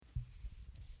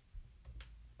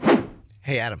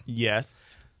Hey, Adam.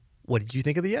 Yes. What did you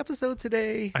think of the episode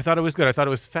today? I thought it was good. I thought it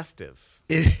was festive.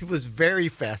 It was very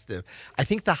festive. I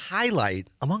think the highlight,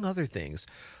 among other things,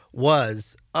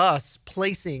 was us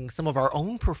placing some of our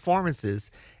own performances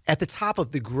at the top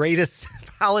of the greatest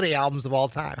holiday albums of all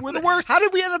time. We're the worst. How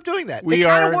did we end up doing that? We it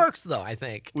kind of are- works, though, I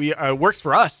think. Works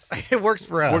for us. It works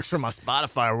for us. Works for my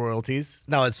Spotify royalties.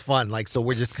 No, it's fun. Like, so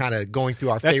we're just kind of going through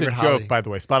our That's favorite a holiday. joke, by the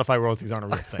way. Spotify royalties aren't a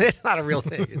real thing. It's not a real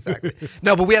thing, exactly.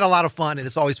 No, but we had a lot of fun, and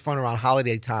it's always fun around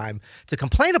holiday time to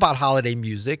complain about holiday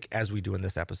music, as we do in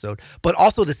this episode, but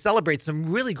also to celebrate some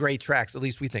really great tracks. At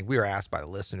least we think. We were asked by the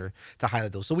listener to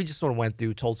highlight those. So we just sort of went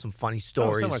through, told some funny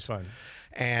stories. So much fun.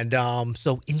 And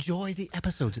so enjoy the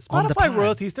episodes on the Spotify pod.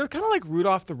 royalties, they're kind of like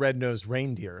Rudolph the Red-Nosed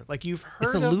Reindeer. Like you've heard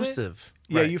It's of it. elusive.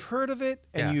 Yeah, Right. you've heard of it,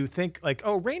 and Yeah. you think like,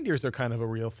 oh, reindeers are kind of a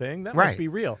real thing. That Right. must be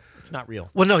real. It's not real.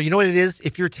 Well, no, you know what it is?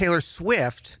 If you're Taylor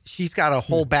Swift, she's got a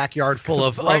whole backyard full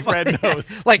of Like red nose.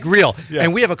 like real. Yeah.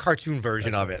 And we have a cartoon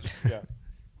version of it. Yeah.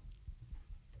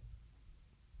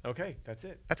 Okay, that's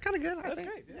it. That's kind of good, I That's think.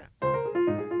 great.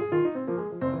 Yeah.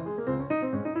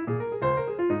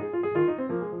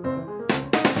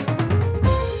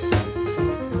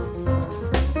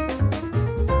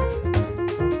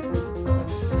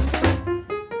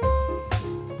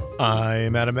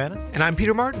 I'm Adam Manis, And I'm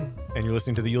Peter Martin. and you're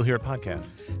listening to the You'll Hear It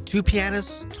podcast. Two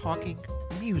pianists talking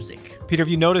music. Peter, have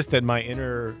you noticed that my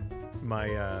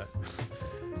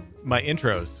my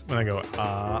intros, when I go,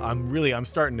 I'm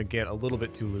starting to get a little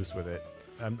bit too loose with it.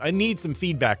 I need some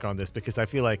feedback on this because I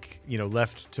feel like,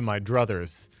 left to my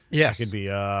druthers, Yes. it could be,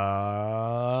 Adam.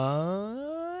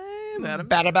 Bada,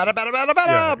 bada, bada, bada, bada,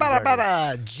 Yeah, bada, exactly.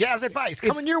 bada. Jazz advice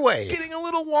coming your way. Getting a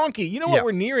little wonky. You know Yeah. what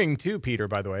we're nearing too, Peter,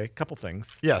 by the way? A couple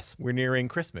things. Yes. We're nearing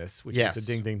Christmas, which Yes. is a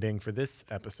ding, ding, ding for this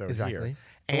episode Exactly. here.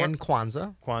 And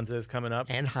Kwanzaa. Kwanzaa is coming up.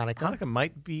 And Hanukkah. Hanukkah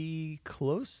might be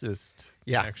closest,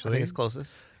 Yeah, actually. I think it's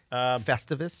closest.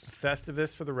 Festivus.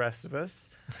 Festivus for the rest of us,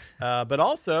 but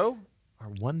also our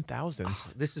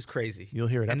 1,000th. This is crazy. You'll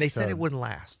hear it. And they said episode. it wouldn't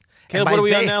last. Caleb, And what by are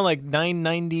we on they- now? Like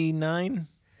 999,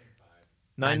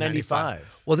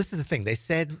 995. Well, this is the thing. They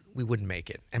said we wouldn't make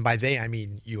it. And by they, I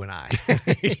mean you and I.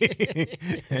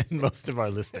 And most of our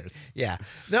listeners. Yeah.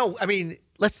 No, I mean,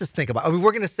 let's just think about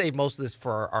we're going to save most of this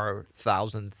for our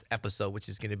 1,000th episode, which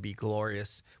is going to be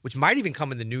glorious, which might even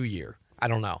come in the new year. I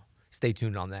don't know. Stay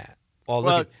tuned on that.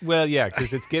 Well, yeah,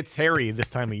 because it gets hairy this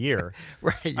time of year.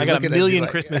 Right. I you're got looking a at million me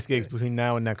like- Christmas gigs between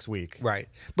now and next week. Right.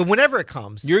 But whenever it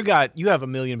comes, You have a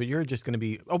million, but you're just going to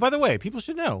be. Oh, by the way, people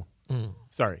should know.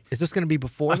 Sorry, is this going to be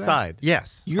before that? aside.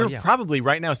 Yes. You're Oh, yeah. probably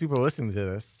right now, as people are listening to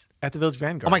this, at the Village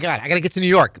Vanguard. Oh, my God. I got to get to New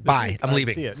York. Bye. I'm I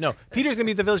leaving. See it. No, Peter's going to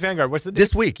be at the Village Vanguard. What's the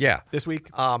This date? week, yeah. This week.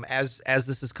 As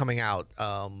this is coming out,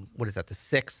 what is that? The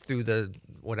 6th through the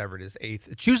whatever it is,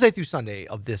 8th, Tuesday through Sunday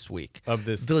of this week. Of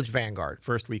this Village Vanguard.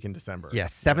 first week in December.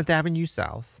 Yes, 7th Avenue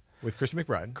South. With Christian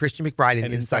McBride. Christian McBride and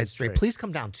And Inside Inside Straight. Straight. Please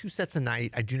come down. 2 sets a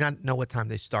night. I do not know what time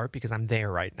they start because I'm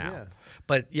there right now. Yeah.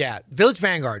 But yeah, Village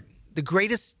Vanguard, the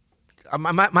greatest.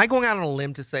 Am I going out on a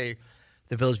limb to say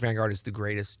the Village Vanguard is the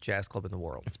greatest jazz club in the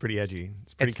world? It's pretty edgy.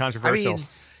 It's pretty controversial. I mean,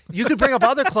 you could bring up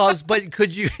other clubs, but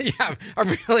could you? Yeah,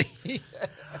 I'm really.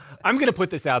 I'm going to put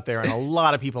this out there, and a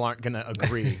lot of people aren't going to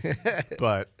agree.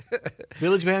 But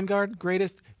Village Vanguard,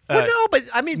 greatest. Well, no, but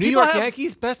I mean, New people York have-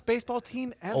 Yankees, best baseball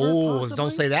team ever. Oh, possibly?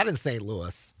 don't say that in St.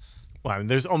 Louis. Well, I mean,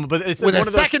 there's almost, but it's With one the of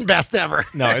those, second best ever.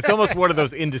 No, it's almost one of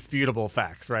those indisputable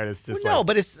facts, right? It's just No, like,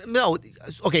 but it's no.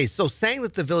 Okay, so saying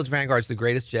that the Village Vanguard is the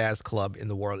greatest jazz club in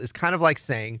the world is kind of like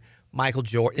saying Michael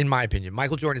Jordan. In my opinion,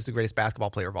 Michael Jordan is the greatest basketball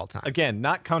player of all time. again,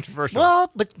 not controversial. Well,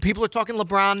 but people are talking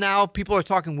LeBron now. People are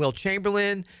talking Will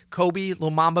Chamberlain, Kobe, Lil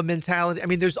Mamba mentality. I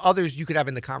mean, there's others you could have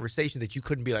in the conversation that you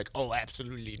couldn't be like, oh,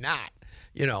 absolutely not.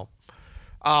 You know.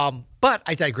 But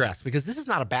I digress because this is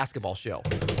not a basketball show.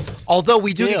 Although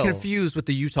we do get Still. confused with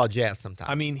the Utah Jazz sometimes.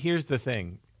 I mean, here's the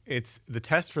thing. It's the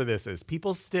test for this is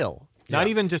people still, not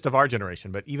Yeah. even just of our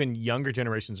generation, but even younger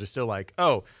generations are still like,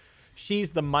 oh,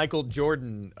 she's the Michael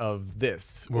Jordan of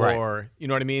this. Right. Or, you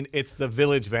know what I mean? It's the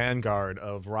Village Vanguard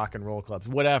of rock and roll clubs.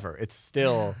 Whatever. It's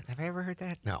still. Have I ever heard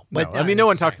that? No. No, I mean, no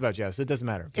one talks about jazz, so it doesn't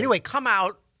matter. But Anyway, come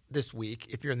out this week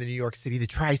if you're in the New York City, the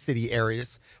Tri-City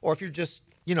areas, or if you're just,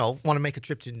 want to make a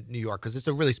trip to New York because it's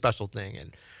a really special thing,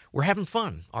 and we're having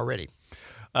fun already.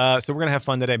 So we're going to have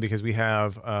fun today because we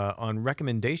have, on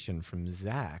recommendation from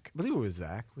Zach, I believe it was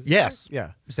Zach. Was it Yes. Zach?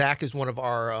 Yeah. Zach is one of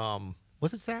our,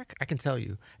 was it Zach? I can tell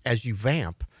you. As you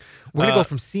vamp. We're going to go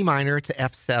from C minor to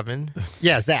F7.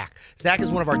 Yeah, Zach. Zach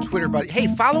is one of our Twitter buddies.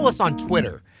 Hey, follow us on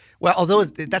Twitter. Well, although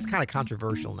that's kind of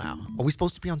controversial now. Are we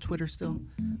supposed to be on Twitter still?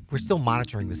 We're still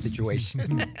monitoring the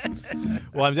situation.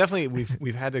 Well, I'm definitely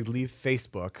we've had to leave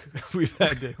Facebook. We've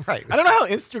had to. Right. I don't know how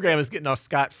Instagram is getting off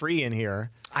scot-free in here.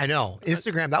 I know.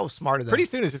 Instagram, that was smarter than. Pretty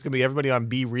soon it's just gonna be everybody on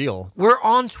Be Real. We're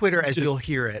on Twitter, as you'll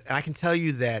hear it, and I can tell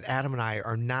you that Adam and I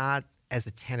are not as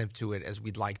attentive to it as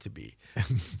we'd like to be.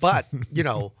 But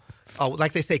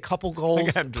like they say, couple goals,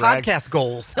 podcast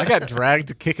goals. I got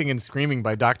dragged kicking and screaming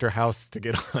by Dr. House to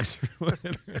get on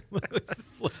Twitter.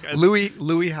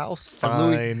 Louis House.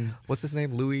 Fine. What's his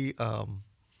name? Louis.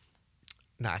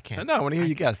 I can't. No, I want to hear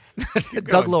you guess.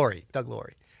 Doug Laurie.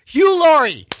 Hugh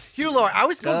Laurie. I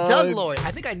always go Doug Laurie.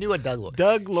 I think I knew a Doug Laurie.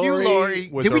 Doug Laurie. Hugh Laurie.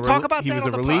 Did we talk about that? He was on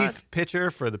a the relief pod?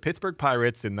 pitcher for the Pittsburgh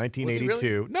Pirates in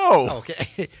 1982. Was he No. Okay.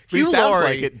 Hugh Hugh sounds Laurie.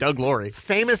 like it. Doug Laurie.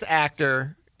 Famous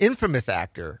actor. Infamous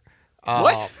actor.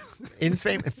 What?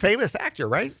 Famous actor,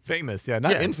 right? Famous, yeah,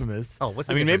 not infamous. Oh, what's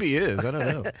the I mean, difference? maybe he is. I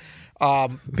don't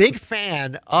know. Big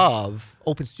fan of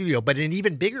Open Studio, but an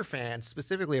even bigger fan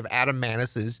specifically of Adam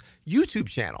Manis's YouTube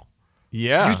channel.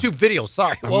 Yeah. YouTube videos.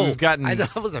 Sorry. I mean, Whoa. we've gotten-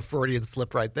 That was a Freudian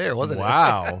slip right there, wasn't it?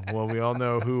 Wow. Well, we all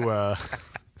know who runs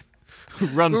Who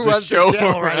the runs show the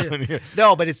channel around right here.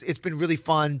 No, but it's been really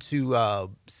fun to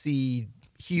see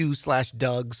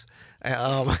Hugh/Doug's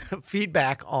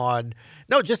feedback on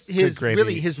just his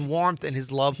gravy. his warmth and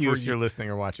his love Hugh, for if you're listening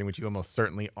or watching, which you almost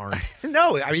certainly aren't.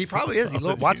 No, I mean he probably is. He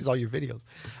watches all your videos.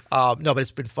 No, but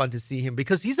it's been fun to see him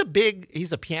because he's a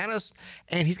pianist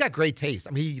and he's got great taste.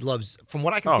 I mean, he loves, from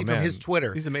what I can see from his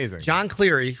Twitter, he's amazing. John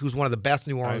Cleary, who's one of the best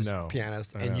New Orleans know.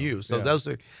 pianists, I and know. you. So Yeah. those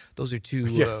are two.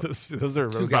 those are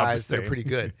two about guys the that are same. pretty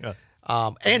good. Yeah.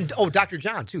 And Dr.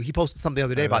 John too. He posted something the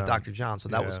other day about know. Dr. John, so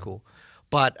that was Yeah. cool.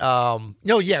 But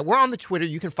we're on the Twitter.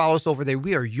 You can follow us over there.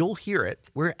 We are You'll Hear It.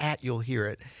 We're at You'll Hear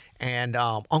It. And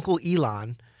Uncle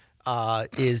Elon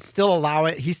is still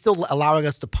allowing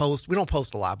us to post. We don't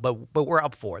post a lot, but we're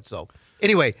up for it. So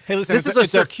anyway, Hey, listen, this is a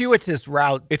circuitous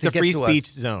route. It's to a get free to speech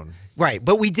us. zone. Right,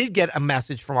 but we did get a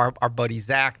message from our buddy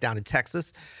Zach down in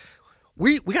Texas.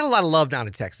 We got a lot of love down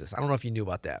in Texas. I don't know if you knew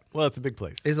about that. Well, it's a big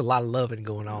place. There's a lot of loving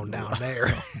going on down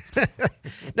there.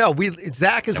 No,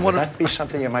 Zach is one of. Would that be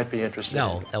something you might be interested in?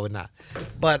 No, that would not.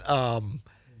 But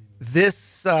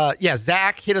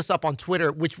Zach hit us up on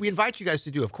Twitter, which we invite you guys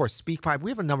to do. Of course, SpeakPipe.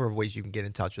 We have a number of ways you can get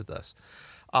in touch with us.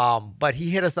 But he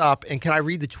hit us up, and can I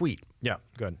read the tweet? Yeah,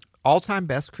 good. All-time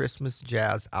best Christmas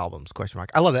jazz albums? ?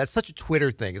 I love that. It's such a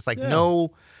Twitter thing. It's like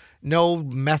no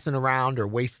messing around or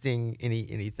wasting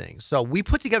anything. So we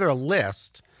put together a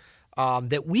list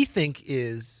that we think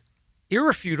is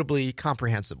irrefutably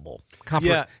comprehensible.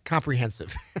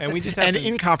 Comprehensive. And we just have and some-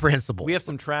 incomprehensible. We have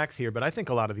some tracks here, but I think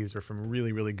a lot of these are from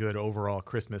really, really good overall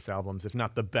Christmas albums, if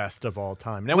not the best of all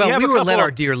time. Now, we have a will let couple-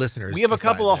 our dear listeners. We have a decide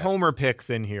couple of that. Homer picks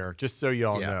in here, just so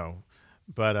y'all Yeah. know.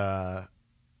 But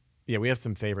we have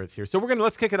some favorites here. So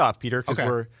let's kick it off, Peter, because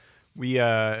Okay.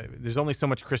 there's only so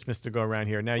much Christmas to go around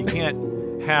here. Now you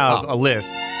can't have a list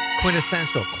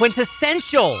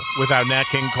Quintessential. without Nat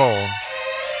King Cole,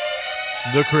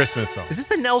 the Christmas song. Is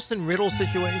this a Nelson Riddle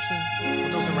situation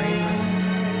with those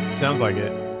arrangements? Sounds like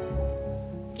it.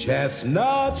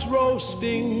 Chestnuts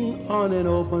roasting on an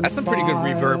open That's some pretty good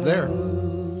reverb there.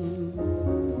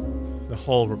 The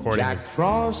whole recording Jack is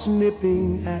Frost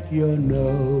nipping at your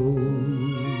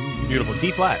nose. beautiful.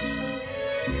 D flat.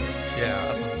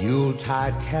 Yeah.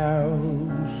 Yuletide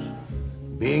carols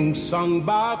being sung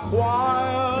by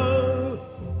choir,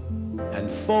 and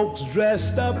folks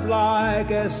dressed up like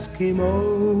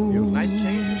Eskimos. Nice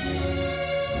change.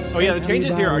 Oh yeah, the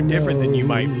changes here are different than you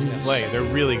might play. They're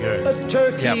really good. A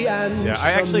turkey Yep. and Yeah, I some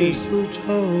actually,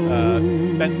 mistletoe.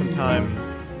 Spent some time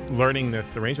learning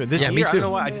this arrangement. This Yeah, year, me I too. don't know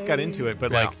why, I just got into it,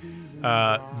 but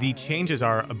Yeah. the changes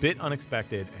are a bit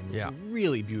unexpected and Yeah.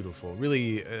 really beautiful,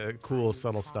 really cool,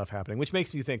 subtle stuff happening, which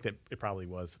makes me think that it probably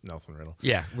was Nelson Riddle.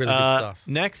 Yeah, really good stuff.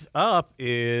 Next up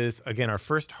is again our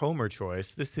first Homer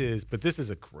choice. This is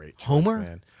a great choice, Homer?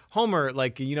 man. Homer,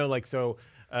 so.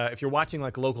 If you're watching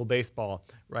like local baseball,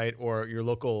 right, or your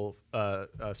local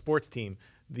sports team,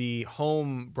 the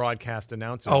home broadcast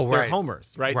announcers, they're right.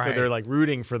 homers, right? So Right. they're like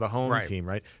rooting for the home Right. team,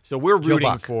 right? So we're Joe rooting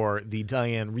Buck. for the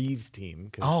Diane Reeves team.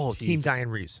 'Cause Oh, she's- Team Diane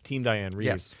Reeves. Team Diane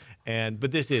Reeves. Yes.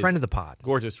 But this is Friend of the pod.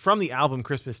 gorgeous. From the album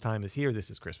Christmas Time Is Here, this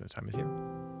is Christmas Time Is Here.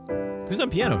 Who's on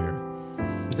piano here?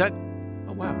 Is that,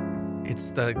 oh wow,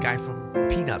 It's the guy from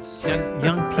Peanuts.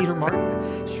 young Peter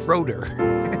Martin? Schroeder.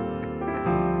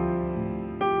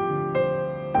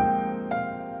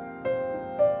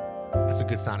 That's a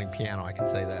good sounding piano, I can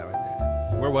tell you that right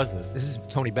there. Where was this? This is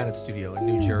Tony Bennett's studio in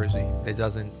New Jersey. It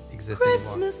doesn't exist anymore.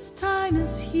 Christmas time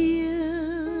is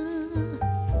here,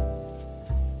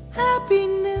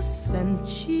 happiness and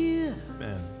cheer.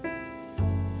 Man.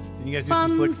 Can you guys do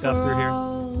some slick stuff through here?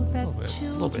 All that little bit.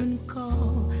 children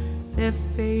call their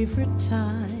favorite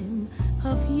time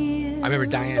of year. I remember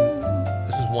Diane.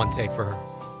 This was one take for her.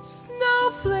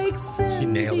 Snowflakes in She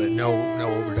nailed it. the No air.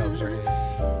 overdubs or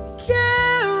anything.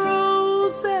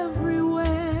 Carols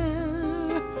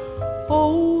everywhere,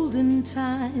 olden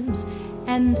times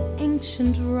and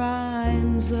ancient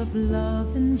rhymes of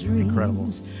love and dreams Incredible.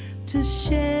 to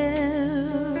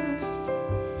share.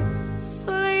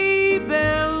 Sleigh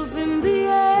bells in the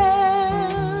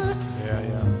air,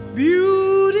 Yeah.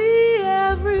 beauty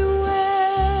everywhere,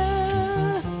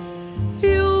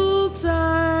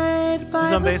 Yuletide by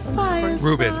Who's on the bass on this part? fireside.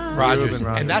 Ruben Rogers. Ruben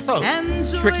Rogers. And that's a And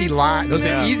tricky line. Those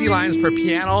Yeah. are easy lines for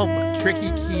piano, but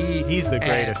tricky key. He's the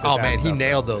greatest at Oh, that man, he stuff.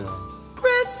 nailed those.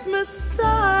 Christmas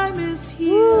time is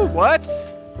here. What?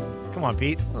 Come on,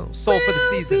 Pete. Oh, soul for the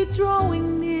We'll season. be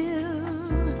drawing near.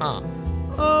 Huh.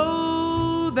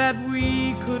 Oh, that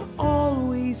we could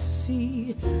always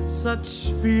see such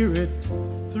spirit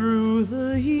through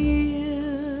the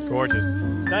year. Gorgeous.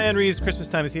 Diane Reeves, Christmas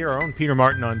Time is Here. Our own Peter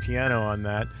Martin on piano on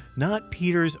that. Not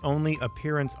Peter's only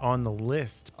appearance on the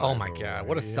list. by Oh, my the God. way.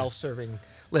 What a Yeah. self-serving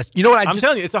list. You know what I I'm just...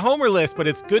 telling you, it's a Homer list, but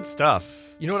it's good stuff.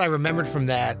 You know what I remembered from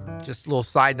that? Just a little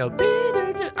side note.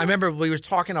 I remember we were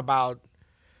talking about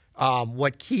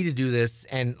what key to do this,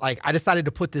 and like I decided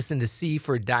to put this into C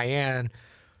for Diane,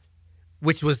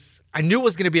 which was I knew it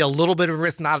was going to be a little bit of a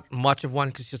risk, not much of one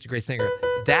because she's just a great singer.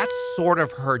 That's sort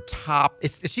of her top.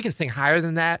 She can sing higher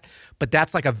than that, but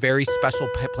that's like a very special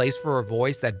place for her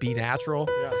voice, that B natural.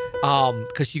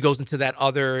 Because she goes into that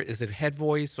other, is it head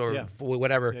voice or Yeah.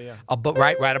 whatever? Yeah. But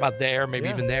right about there, maybe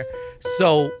Yeah. even there.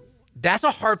 So that's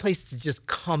a hard place to just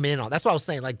come in on. That's what I was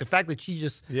saying. Like the fact that she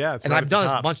just, Yeah, it's and right I've at the done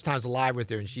this a top. bunch of times live with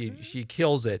her, and she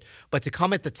kills it. But to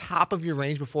come at the top of your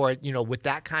range before, with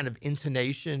that kind of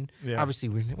intonation, Yeah. obviously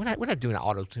we're not doing an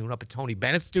auto tune up at Tony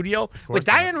Bennett's studio with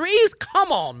not. Diane Reeves.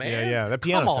 Come on, man. Yeah. That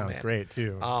piano Come on, sounds man. great,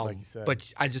 too, like you said.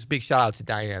 But I just big shout out to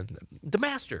Diane, the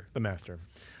master. The master.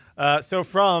 So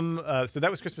that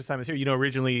was Christmas Time is Here.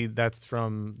 Originally that's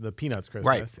from the Peanuts Christmas.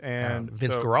 Right. And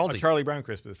Vince so, Guaraldi. a Charlie Brown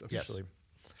Christmas, officially.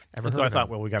 Ever And heard so I of thought,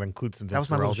 him? well, we got to include some That Vince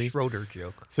was my little Guaraldi. Schroeder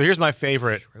joke. So here's my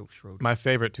favorite. Schroeder. My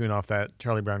favorite tune off that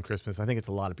Charlie Brown Christmas. I think it's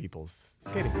a lot of people's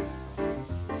skating.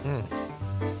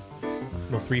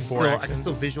 Little 3/4 I action. can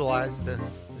still visualize the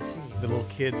scene. The little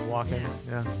kids walking.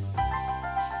 Yeah.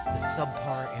 The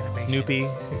subpar animation. Snoopy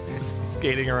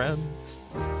skating around.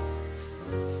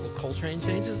 Little Coltrane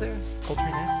changes there.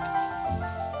 Coltrane-esque.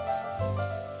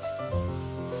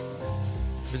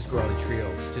 Vince Guaraldi trio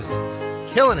just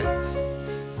killing it.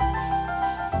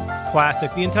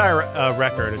 Classic. The entire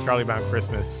record of Charlie Brown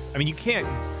Christmas. I mean, you can't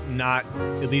not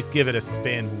at least give it a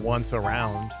spin once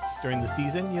around during the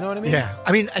season. You know what I mean? Yeah.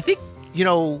 I mean, I think, I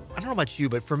don't know about you,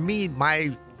 but for me,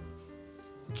 my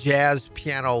jazz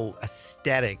piano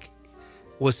aesthetic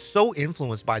was so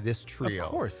influenced by this trio.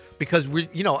 Of course. Because we're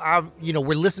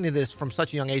listening to this from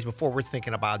such a young age before we're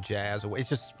thinking about jazz. It's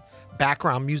just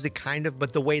background music kind of,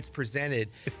 but the way it's presented,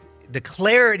 the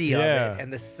clarity of Yeah. it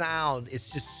and the sound is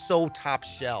just so top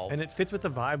shelf. And it fits with the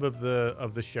vibe of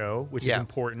the show, which is Yeah.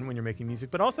 important when you're making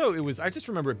music. But also, I just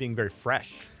remember it being very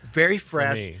fresh. Very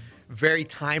fresh, me. very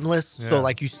timeless. Yeah. So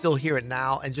like you still hear it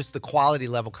now, and just the quality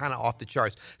level kind of off the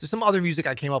charts. There's some other music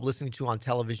I came up listening to on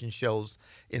television shows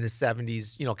in the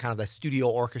 70s, kind of that studio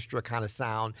orchestra kind of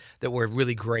sound that were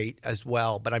really great as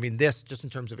well. But I mean, this just in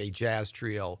terms of a jazz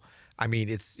trio, I mean,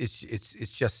 it's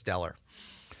just stellar.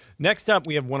 Next up,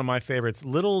 we have one of my favorites,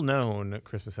 little known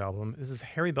Christmas album. This is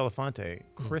Harry Belafonte,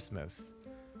 Christmas.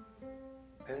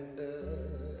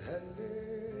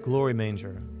 Glory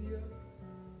Manger.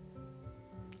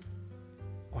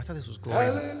 Oh, I thought this was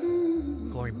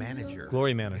Glory Manager.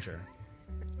 Glory Manager.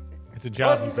 It's a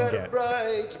job you Wasn't can that a get.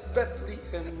 bright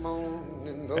Bethlehem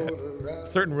morning all around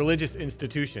Certain religious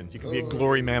institutions, you can be a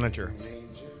glory manager.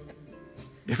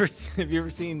 Have you ever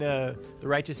seen the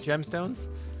Righteous Gemstones?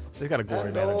 They've got a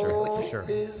glory manager, for sure.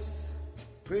 his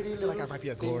pretty I feel like I might be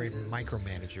a Glory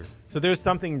micromanager. So there's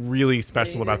something really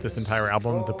special about this entire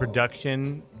album. The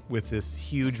production with this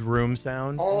huge room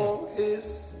sound. on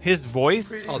his His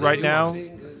voice right now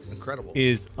Incredible.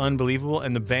 is unbelievable,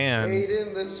 and the band made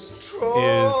in the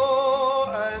straw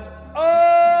and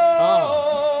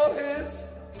all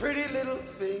his pretty little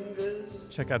fingers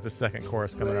check out the second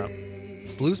chorus coming up.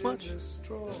 Blues much? in the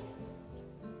straw.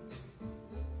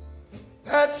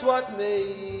 That's what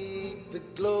made the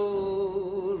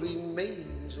glory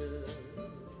manger.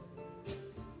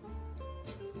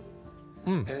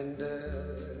 And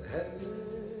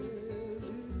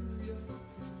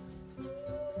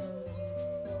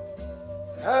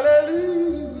hallelujah,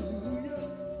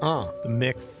 The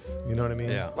mix, you know what I mean?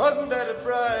 Yeah. Wasn't that a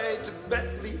bride to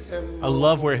Bethlehem? I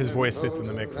love where his voice fits in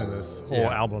the mix in this whole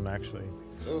Yeah. album, actually.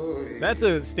 That's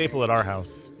a staple at our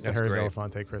house, the That's Harry great.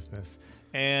 Belafonte Christmas.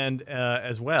 And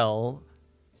as well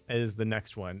as the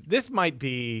next one. This might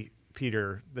be,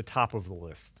 Peter, the top of the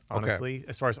list, honestly,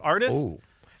 as far as artists. Ooh.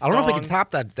 I don't know if we can song,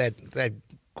 top that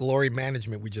Glory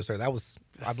Management we just heard. That was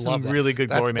I'd Some love that. really good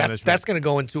Glory Management. That's going to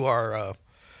go into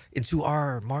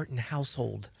our Martin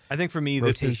household. I think for me,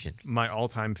 rotation. this is my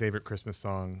all-time favorite Christmas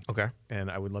song. Okay.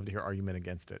 And I would love to hear Argument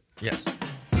Against It. Yes.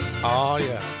 Oh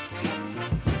yeah.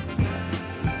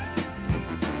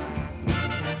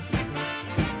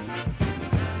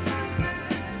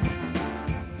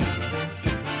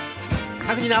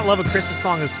 How can you not love a Christmas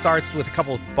song that starts with a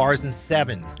couple of bars in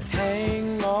 7?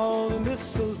 Hang all the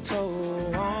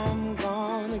mistletoe, I'm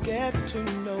gonna get to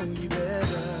know you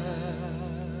better.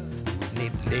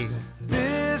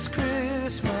 This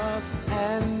Christmas,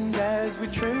 and as we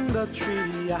trim the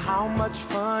tree, how much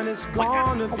fun it's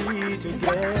gonna be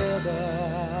together.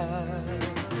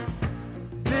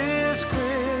 This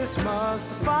Christmas,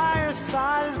 the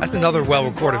fireside is That's another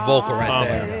well-recorded vocal right Oh,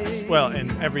 there. my gosh. Well,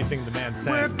 and everything the man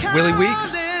sang. Willie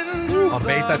Weeks on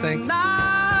bass, I think.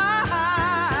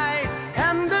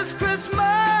 And this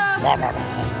Christmas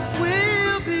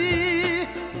will be a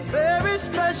very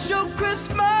special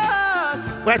Christmas.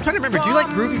 Well, I'm trying to remember. Do you like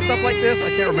groovy stuff like this? I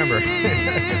can't remember.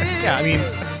 Yeah, I mean,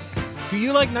 do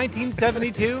you like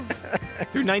 1972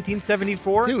 through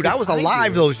 1974? Dude, I was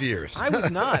alive do. those years. I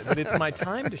was not, but it's my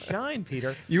time to shine,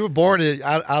 Peter. You were born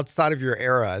outside of your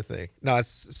era, I think. No,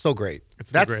 it's so great.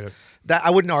 It's the greatest. That I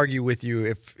wouldn't argue with you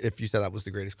if you said that was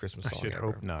the greatest Christmas I song should ever.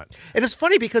 hope not. And it's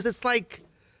funny because it's like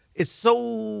it's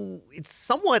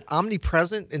somewhat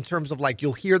omnipresent in terms of like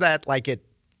you'll hear that like at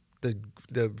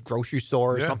the grocery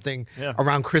store or Yeah, something yeah.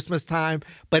 around Christmas time.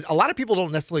 But a lot of people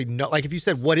don't necessarily know. Like if you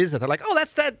said what is it, they're like, oh,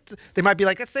 that's that. They might be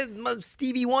like, that's that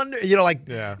Stevie Wonder. You know, like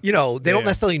Yeah. you know, they don't Yeah.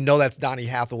 necessarily know that's Donny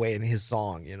Hathaway and his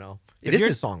song. You know, it If is you're-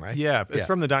 his song, right? Yeah, it's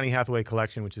from the Donny Hathaway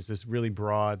collection, which is this really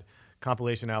broad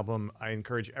compilation album. I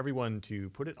encourage everyone to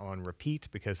put it on repeat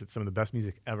because it's some of the best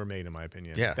music ever made, in my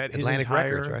opinion. Yeah, That Atlantic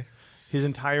Records, right? His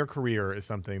entire career is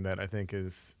something that I think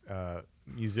is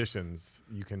musicians,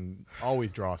 you can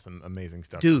always draw some amazing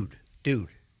stuff. Dude,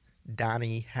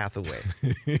 Donny Hathaway,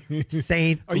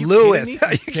 St. Are you Louis.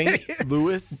 kidding me? St.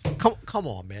 Louis? Come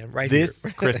on, man! Right This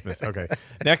here. Christmas. Okay.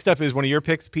 Next up is one of your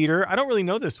picks, Peter. I don't really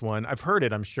know this one. I've heard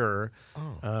it, I'm sure.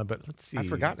 But let's see. I've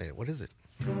forgotten it. What is it?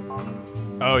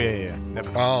 Oh, yeah.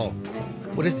 Never. Oh,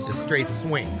 what is it? Just straight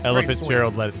swing. Ella Straight swing.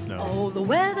 Fitzgerald, Let It Snow. Oh, the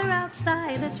weather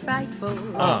outside is frightful,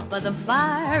 but the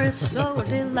fire is so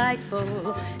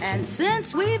delightful. And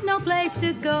since we've no place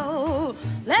to go,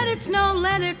 let it snow,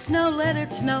 let it snow, let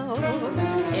it snow.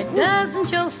 It doesn't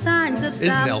show signs of Is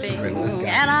Nelson stopping, Riddle, this guy.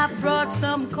 and I brought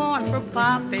some corn for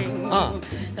popping.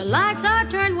 The lights are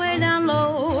turned way down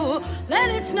low. Let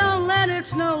it snow, let it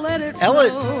snow, let it Ella-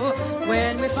 snow.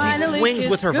 When we finally swings kiss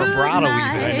with her vibrato even.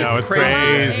 goodnight. I know, it's Crazy.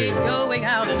 crazy. Ain't going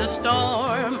out in a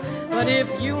storm, but if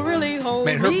you really hold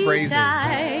Man, her me phrasing.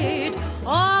 tight,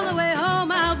 all the way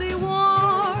home I'll be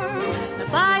warm. The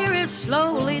fire is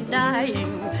slowly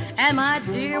dying, and my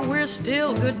dear, we're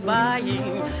still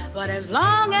goodbying. But as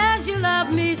long as you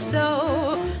love me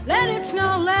so, let it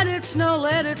snow, let it snow,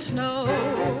 let it snow.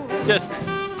 Just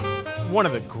one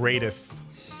of the greatest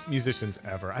musicians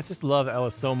ever. I just love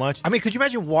Ella so much. I mean, could you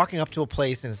imagine walking up to a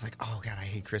place and it's like, oh God, I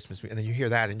hate Christmas, and then you hear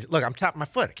that and look, I'm tapping my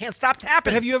foot. I can't stop tapping.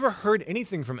 But have you ever heard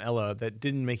anything from Ella that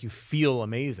didn't make you feel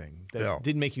amazing? That No.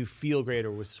 didn't make you feel great,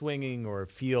 or was swinging, or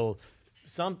feel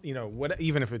some, what?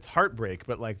 Even if it's heartbreak,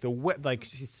 but like like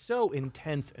she's so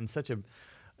intense and such a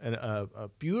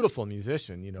beautiful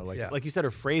musician. Yeah. Like you said,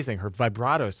 her phrasing, her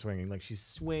vibrato swinging, like she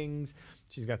swings.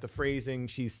 She's got the phrasing.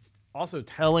 She's also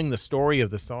telling the story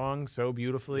of the song so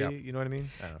beautifully. Yep. You know what I mean?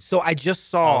 I don't know. So I just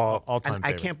saw, All-time and I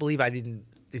favorite. can't believe I didn't.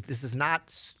 This is not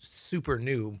super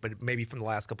new, but maybe from the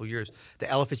last couple of years. The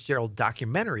Ella Fitzgerald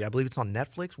documentary. I believe it's on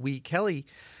Netflix. Kelly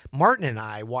Martin and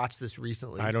I watched this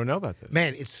recently. I don't know about this.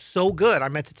 Man, it's so good. I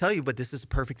meant to tell you, but this is a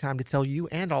perfect time to tell you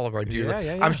and all of our dear.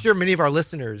 Yeah. I'm sure many of our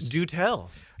listeners Do tell.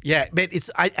 Yeah, but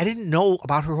I didn't know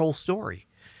about her whole story.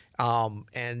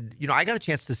 And I got a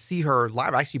chance to see her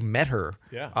live. I actually met her.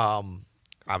 Yeah.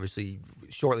 Obviously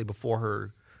shortly before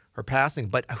her passing,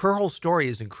 but her whole story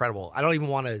is incredible. I don't even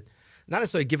want to not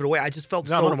necessarily give it away. I just felt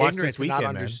No, I'm so gonna watch ignorant this to not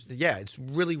weekend, understand. Yeah, it's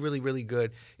really, really, really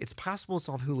good. It's possible it's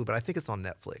on Hulu, but I think it's on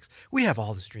Netflix. We have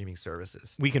all the streaming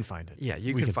services. We can find it. Yeah,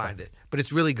 you We can find it. But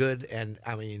it's really good, and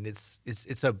I mean, it's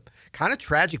a kind of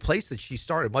tragic place that she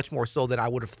started, much more so than I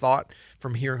would have thought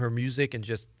from hearing her music and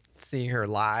just seeing her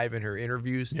live and her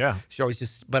interviews. Yeah. She always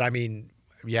just, but I mean,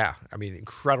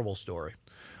 incredible story.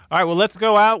 All right, well, let's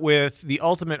go out with the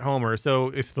ultimate Homer. So,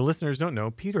 if the listeners don't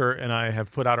know, Peter and I have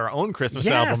put out our own Christmas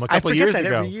album a couple years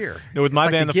ago. Every year. No, with my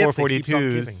It's like band, the the gift that keeps on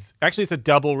giving. 442s. Actually, it's a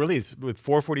double release with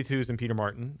 442s and Peter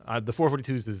Martin. The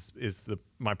 442s is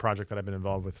my project that I've been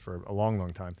involved with for a long,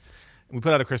 long time. And we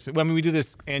put out a Christmas. Well, I mean, we do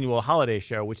this annual holiday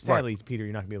show, which sadly, Peter,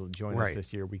 you're not gonna be able to join us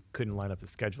this year. We couldn't line up the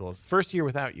schedules. First year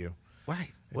without you.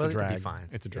 Right. It's Well, a drag. it'll be fine.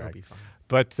 It's a drag. It'll be fine.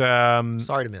 But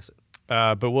Sorry to miss it.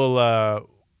 but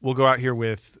we'll go out here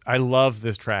with, I love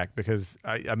this track because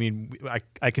I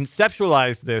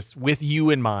conceptualized this with you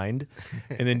in mind,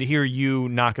 and then to hear you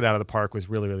knock it out of the park was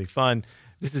really, really fun.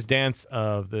 This is Dance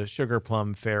of the Sugar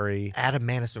Plum Fairy. Adam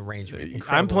Manis arrangement. I'm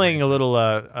Incredible playing arrangement. a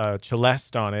little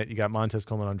celeste on it. You got Montez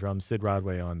Coleman on drums, Sid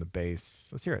Rodway on the bass.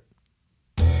 Let's hear it.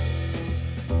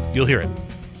 You'll hear it.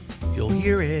 You'll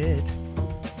hear it.